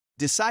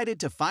decided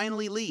to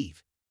finally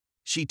leave.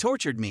 She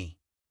tortured me.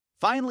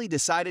 Finally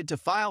decided to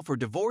file for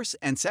divorce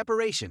and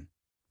separation.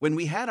 When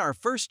we had our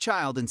first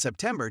child in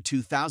September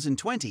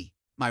 2020,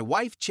 my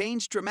wife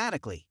changed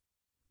dramatically.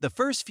 The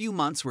first few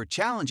months were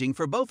challenging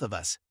for both of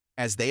us,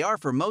 as they are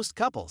for most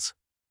couples.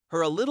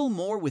 Her a little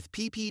more with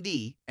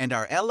PPD, and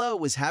our LO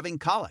was having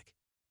colic.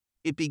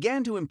 It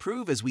began to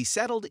improve as we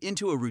settled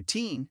into a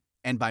routine,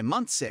 and by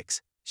month 6,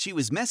 she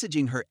was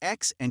messaging her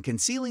ex and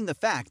concealing the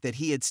fact that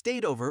he had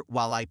stayed over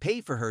while I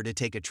paid for her to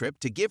take a trip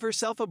to give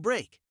herself a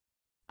break.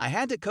 I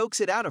had to coax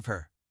it out of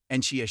her,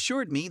 and she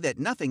assured me that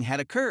nothing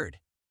had occurred.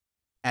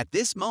 At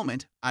this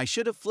moment, I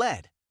should have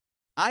fled.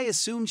 I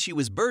assumed she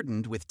was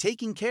burdened with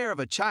taking care of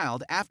a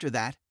child after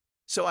that,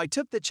 so I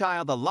took the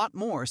child a lot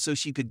more so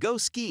she could go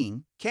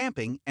skiing,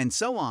 camping, and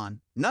so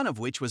on, none of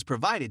which was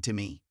provided to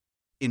me.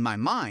 In my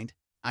mind,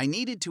 I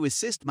needed to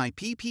assist my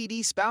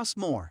PPD spouse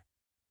more.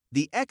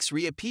 The ex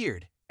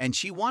reappeared, and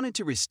she wanted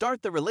to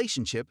restart the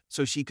relationship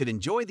so she could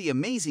enjoy the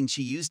amazing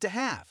she used to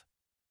have.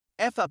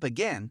 F up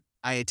again,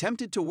 I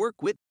attempted to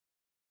work with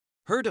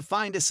her to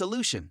find a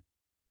solution.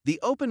 The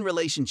open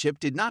relationship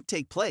did not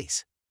take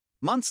place.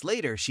 Months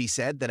later, she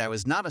said that I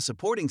was not a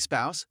supporting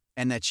spouse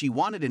and that she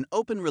wanted an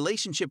open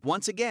relationship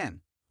once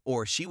again,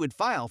 or she would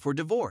file for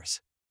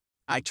divorce.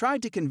 I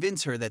tried to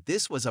convince her that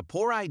this was a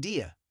poor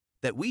idea,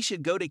 that we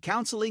should go to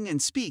counseling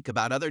and speak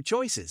about other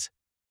choices.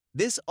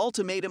 This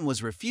ultimatum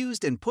was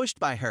refused and pushed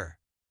by her.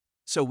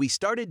 So we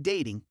started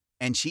dating,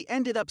 and she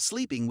ended up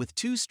sleeping with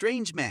 2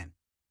 strange men.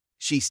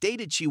 She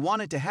stated she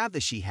wanted to have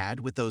the she had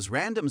with those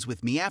randoms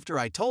with me after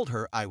I told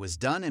her I was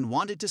done and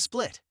wanted to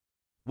split.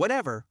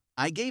 Whatever,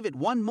 I gave it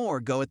one more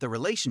go at the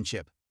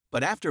relationship,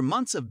 but after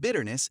months of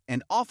bitterness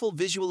and awful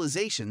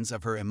visualizations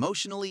of her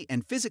emotionally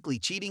and physically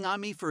cheating on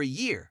me for a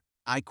year,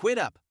 I quit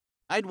up.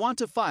 I'd want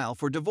to file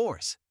for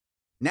divorce.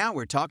 Now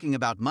we're talking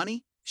about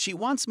money. She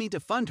wants me to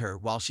fund her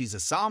while she's a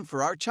som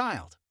for our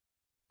child.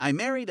 I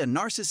married a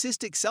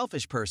narcissistic,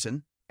 selfish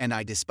person, and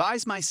I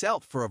despise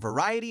myself for a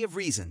variety of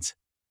reasons.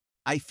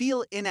 I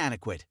feel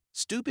inadequate,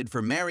 stupid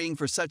for marrying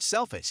for such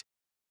selfish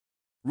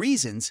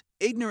reasons,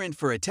 ignorant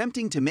for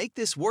attempting to make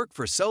this work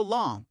for so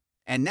long,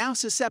 and now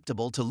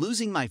susceptible to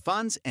losing my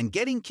funds and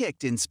getting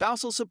kicked in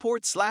spousal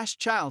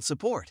support/child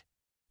support.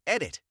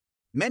 Edit.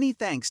 Many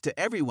thanks to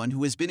everyone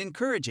who has been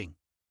encouraging.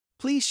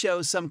 Please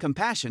show some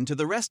compassion to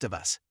the rest of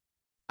us.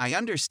 I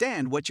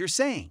understand what you're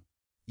saying.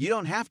 You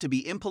don't have to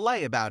be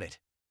impolite about it.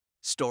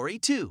 Story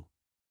 2.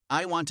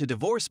 I want to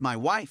divorce my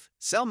wife,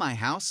 sell my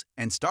house,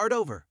 and start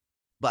over.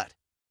 But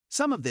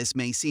some of this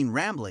may seem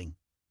rambling,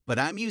 but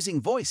I'm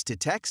using voice to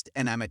text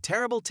and I'm a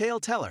terrible tale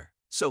teller,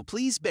 so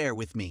please bear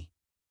with me.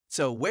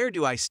 So where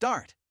do I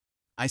start?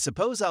 I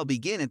suppose I'll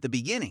begin at the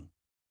beginning.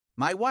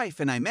 My wife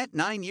and I met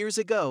 9 years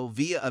ago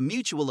via a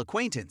mutual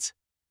acquaintance.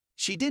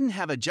 She didn't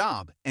have a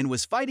job and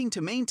was fighting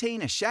to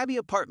maintain a shabby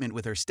apartment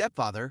with her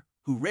stepfather,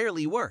 who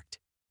rarely worked.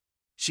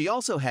 She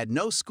also had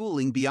no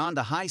schooling beyond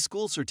a high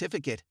school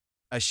certificate,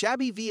 a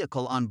shabby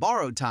vehicle on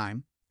borrowed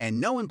time, and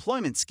no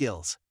employment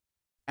skills.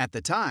 At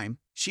the time,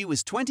 she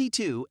was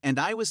 22 and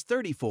I was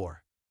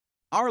 34.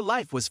 Our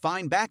life was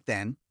fine back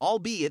then,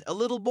 albeit a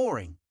little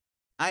boring.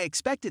 I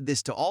expected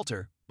this to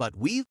alter, but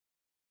we'll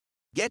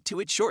get to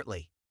it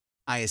shortly.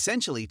 I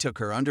essentially took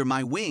her under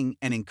my wing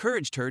and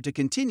encouraged her to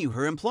continue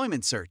her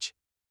employment search.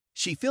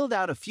 She filled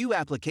out a few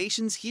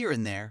applications here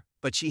and there,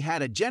 but she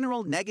had a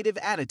general negative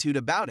attitude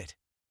about it,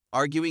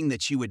 arguing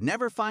that she would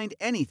never find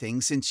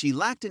anything since she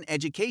lacked an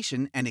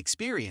education and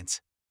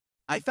experience.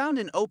 I found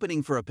an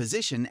opening for a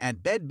position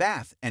at Bed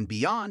Bath &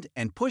 Beyond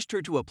and pushed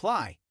her to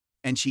apply,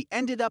 and she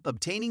ended up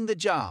obtaining the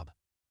job.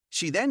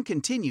 She then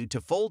continued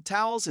to fold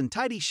towels and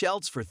tidy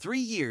shelves for 3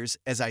 years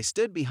as I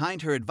stood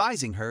behind her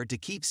advising her to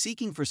keep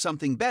seeking for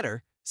something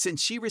better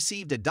since she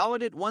received a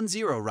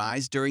 $10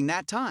 rise during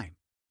that time.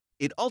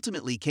 It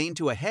ultimately came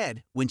to a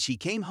head when she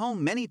came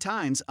home many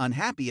times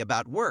unhappy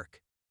about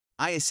work.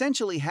 I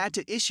essentially had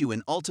to issue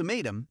an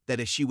ultimatum that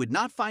if she would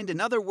not find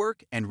another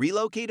work and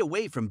relocate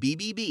away from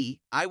BBB,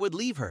 I would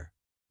leave her.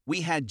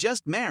 We had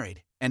just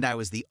married, and I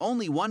was the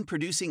only one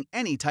producing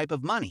any type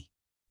of money.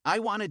 I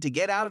wanted to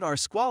get out of our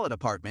squalid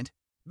apartment,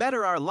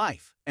 better our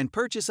life, and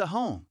purchase a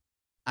home.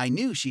 I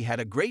knew she had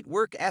a great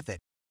work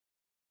ethic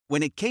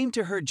when it came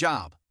to her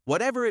job,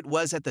 whatever it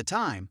was at the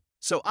time,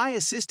 so I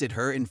assisted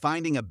her in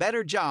finding a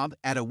better job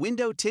at a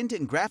window tint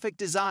and graphic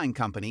design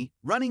company,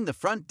 running the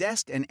front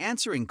desk and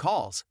answering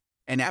calls.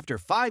 And after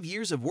 5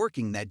 years of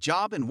working that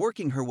job and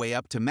working her way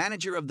up to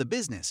manager of the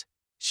business,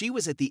 she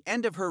was at the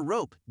end of her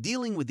rope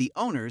dealing with the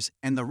owners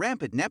and the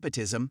rampant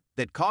nepotism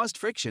that caused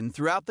friction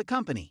throughout the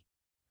company.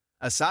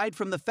 Aside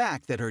from the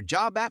fact that her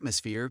job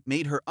atmosphere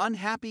made her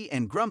unhappy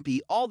and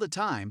grumpy all the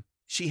time,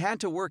 she had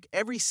to work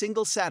every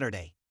single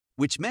Saturday,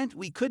 which meant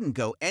we couldn't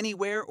go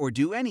anywhere or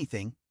do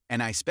anything,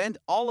 and I spent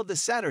all of the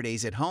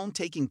Saturdays at home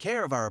taking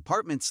care of our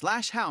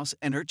apartment/house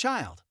and her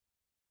child.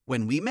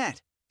 When we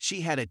met,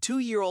 she had a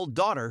 2-year-old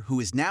daughter who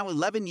is now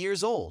 11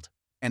 years old,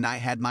 and I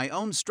had my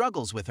own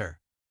struggles with her.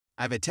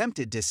 I've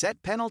attempted to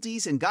set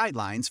penalties and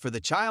guidelines for the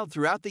child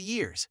throughout the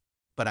years,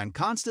 but I'm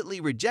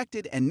constantly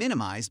rejected and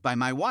minimized by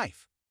my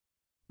wife.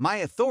 My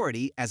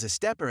authority as a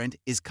step-parent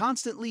is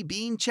constantly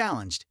being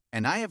challenged,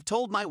 and I have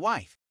told my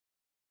wife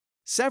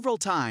several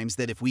times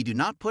that if we do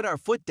not put our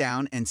foot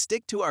down and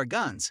stick to our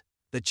guns,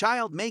 the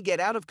child may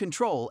get out of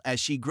control as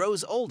she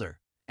grows older,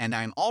 and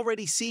I'm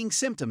already seeing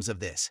symptoms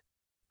of this.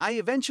 I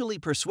eventually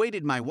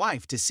persuaded my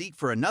wife to seek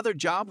for another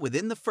job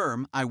within the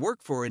firm I work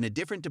for in a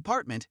different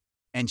department,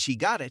 and she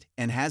got it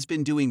and has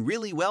been doing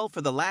really well for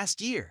the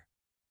last year.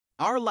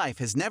 Our life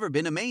has never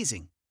been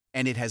amazing,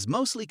 and it has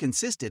mostly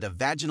consisted of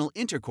vaginal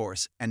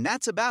intercourse, and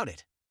that's about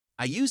it.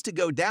 I used to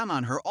go down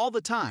on her all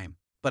the time,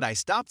 but I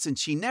stopped since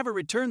she never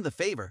returned the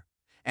favor,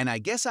 and I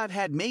guess I've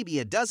had maybe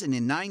a dozen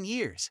in 9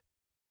 years.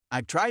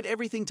 I've tried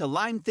everything to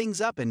line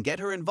things up and get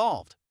her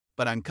involved,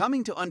 but I'm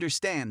coming to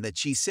understand that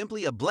she's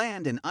simply a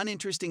bland and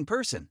uninteresting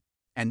person,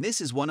 and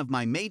this is one of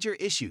my major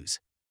issues.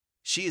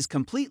 She is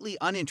completely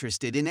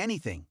uninterested in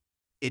anything.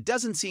 It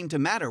doesn't seem to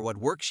matter what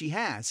work she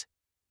has.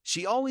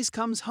 She always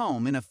comes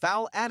home in a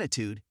foul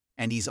attitude,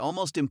 and he's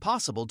almost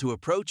impossible to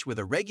approach with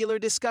a regular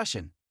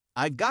discussion.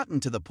 I've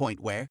gotten to the point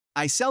where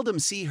I seldom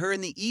see her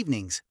in the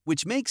evenings,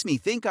 which makes me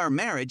think our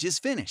marriage is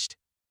finished.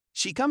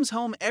 She comes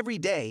home every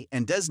day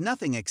and does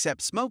nothing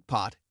except smoke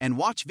pot and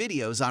watch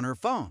videos on her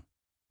phone.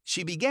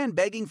 She began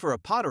begging for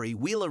a pottery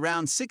wheel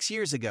around 6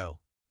 years ago,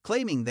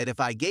 claiming that if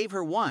I gave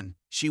her one,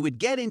 she would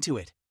get into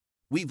it.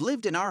 We've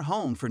lived in our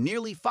home for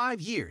nearly 5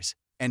 years,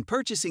 and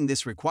purchasing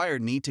this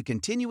required me to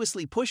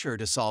continuously push her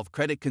to solve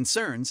credit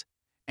concerns,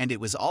 and it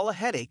was all a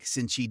headache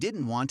since she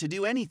didn't want to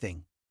do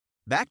anything.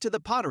 Back to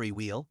the pottery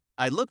wheel,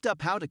 I looked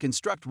up how to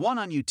construct one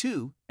on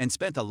YouTube and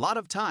spent a lot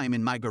of time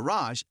in my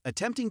garage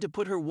attempting to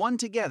put her one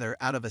together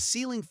out of a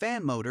ceiling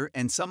fan motor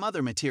and some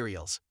other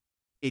materials.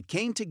 It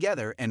came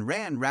together and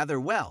ran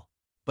rather well,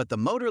 but the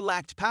motor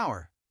lacked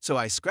power, so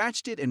I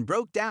scratched it and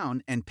broke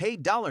down and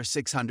paid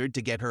 $600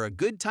 to get her a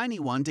good tiny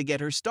one to get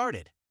her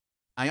started.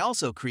 I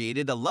also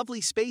created a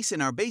lovely space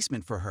in our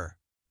basement for her,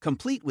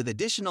 complete with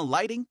additional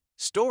lighting,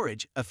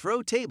 storage, a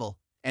throw table,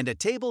 and a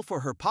table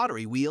for her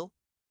pottery wheel.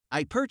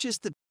 I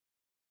purchased the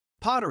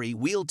pottery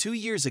wheel 2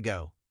 years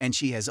ago, and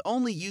she has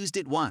only used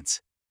it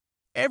once.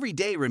 Every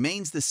day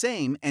remains the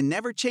same and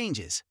never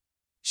changes.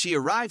 She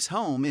arrives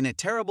home in a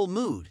terrible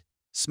mood,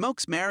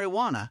 smokes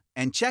marijuana,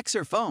 and checks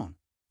her phone.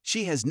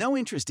 She has no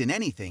interest in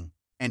anything,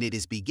 and it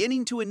is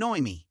beginning to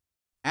annoy me.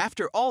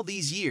 After all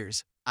these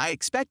years, I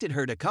expected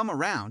her to come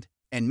around,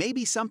 and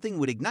maybe something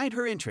would ignite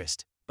her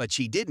interest, but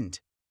she didn't.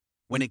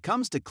 When it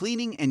comes to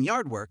cleaning and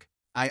yard work,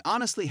 I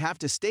honestly have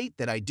to state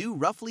that I do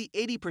roughly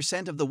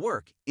 80% of the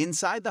work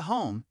inside the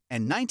home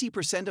and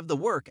 90% of the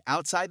work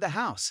outside the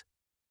house.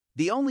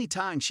 The only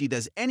time she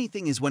does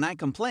anything is when I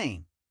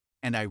complain,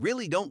 and I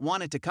really don't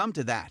want it to come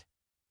to that.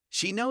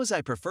 She knows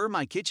I prefer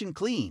my kitchen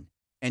clean,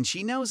 and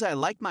she knows I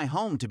like my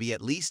home to be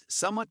at least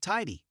somewhat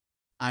tidy.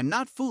 I'm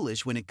not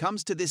foolish when it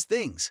comes to these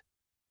things.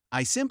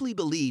 I simply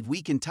believe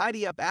we can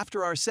tidy up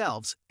after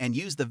ourselves and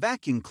use the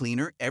vacuum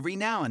cleaner every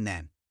now and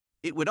then.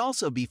 It would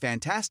also be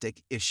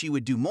fantastic if she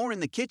would do more in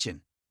the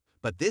kitchen,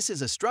 but this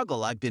is a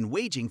struggle I've been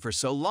waging for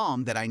so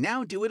long that I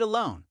now do it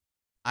alone.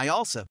 I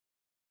also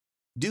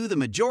do the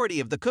majority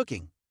of the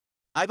cooking.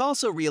 I've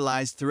also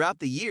realized throughout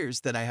the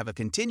years that I have a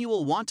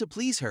continual want to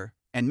please her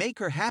and make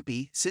her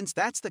happy, since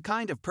that's the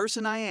kind of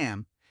person I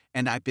am,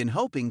 and I've been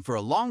hoping for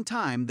a long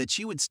time that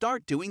she would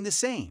start doing the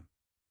same.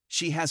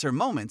 She has her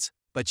moments,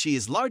 but she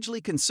is largely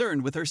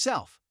concerned with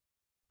herself.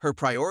 Her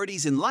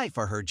priorities in life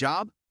are her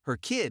job, her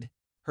kid,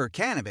 her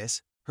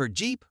cannabis, her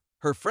Jeep,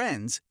 her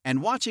friends,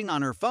 and watching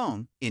on her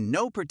phone, in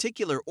no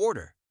particular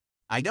order.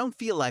 I don't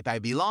feel like I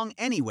belong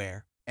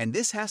anywhere, and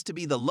this has to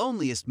be the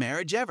loneliest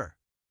marriage ever.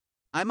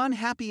 I'm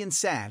unhappy and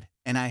sad,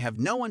 and I have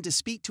no one to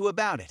speak to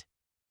about it.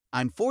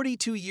 I'm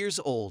 42 years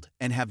old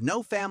and have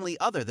no family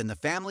other than the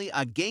family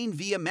I've gained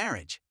via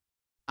marriage.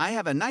 I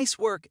have a nice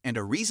work and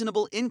a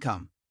reasonable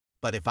income,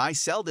 but if I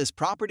sell this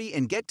property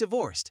and get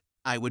divorced,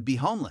 I would be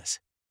homeless.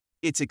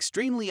 It's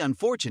extremely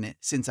unfortunate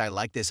since I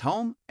like this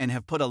home and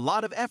have put a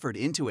lot of effort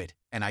into it,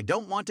 and I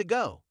don't want to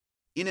go.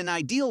 In an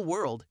ideal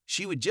world,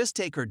 she would just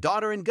take her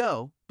daughter and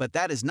go, but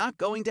that is not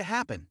going to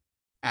happen.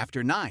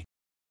 After 9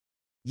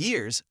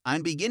 years,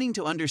 I'm beginning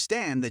to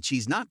understand that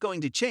she's not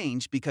going to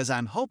change because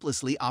I'm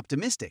hopelessly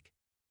optimistic.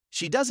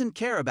 She doesn't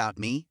care about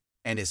me,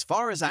 and as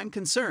far as I'm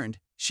concerned,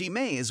 she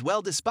may as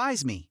well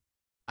despise me.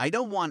 I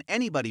don't want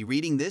anybody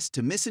reading this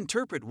to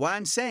misinterpret what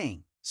I'm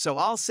saying, so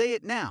I'll say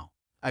it now.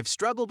 I've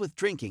struggled with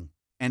drinking,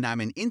 and I'm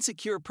an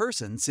insecure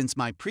person since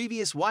my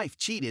previous wife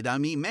cheated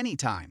on me many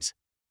times.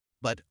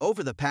 But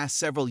over the past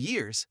several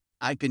years,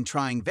 I've been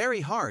trying very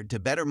hard to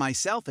better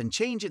myself and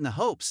change in the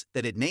hopes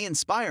that it may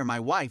inspire my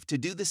wife to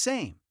do the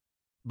same.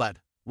 But,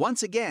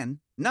 once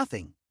again,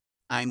 nothing.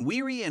 I'm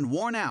weary and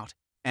worn out,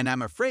 and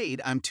I'm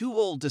afraid I'm too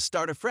old to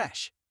start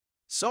afresh.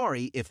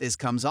 Sorry if this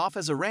comes off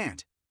as a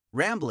rant,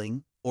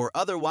 rambling, or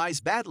otherwise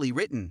badly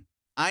written.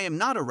 I am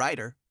not a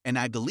writer, and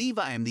I believe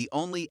I am the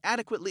only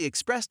adequately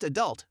expressed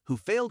adult who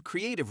failed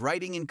creative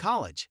writing in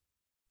college.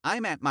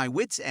 I'm at my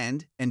wit's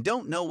end and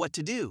don't know what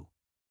to do.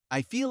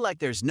 I feel like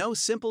there's no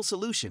simple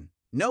solution,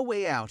 no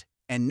way out,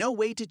 and no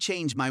way to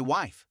change my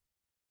wife.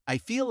 I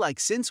feel like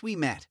since we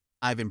met,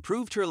 I've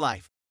improved her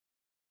life,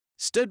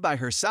 stood by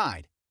her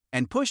side,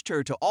 and pushed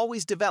her to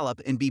always develop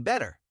and be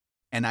better.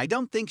 And I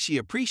don't think she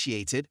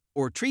appreciates it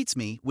or treats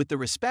me with the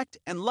respect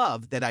and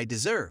love that I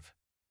deserve.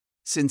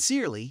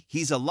 Sincerely,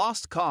 he's a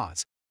lost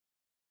cause.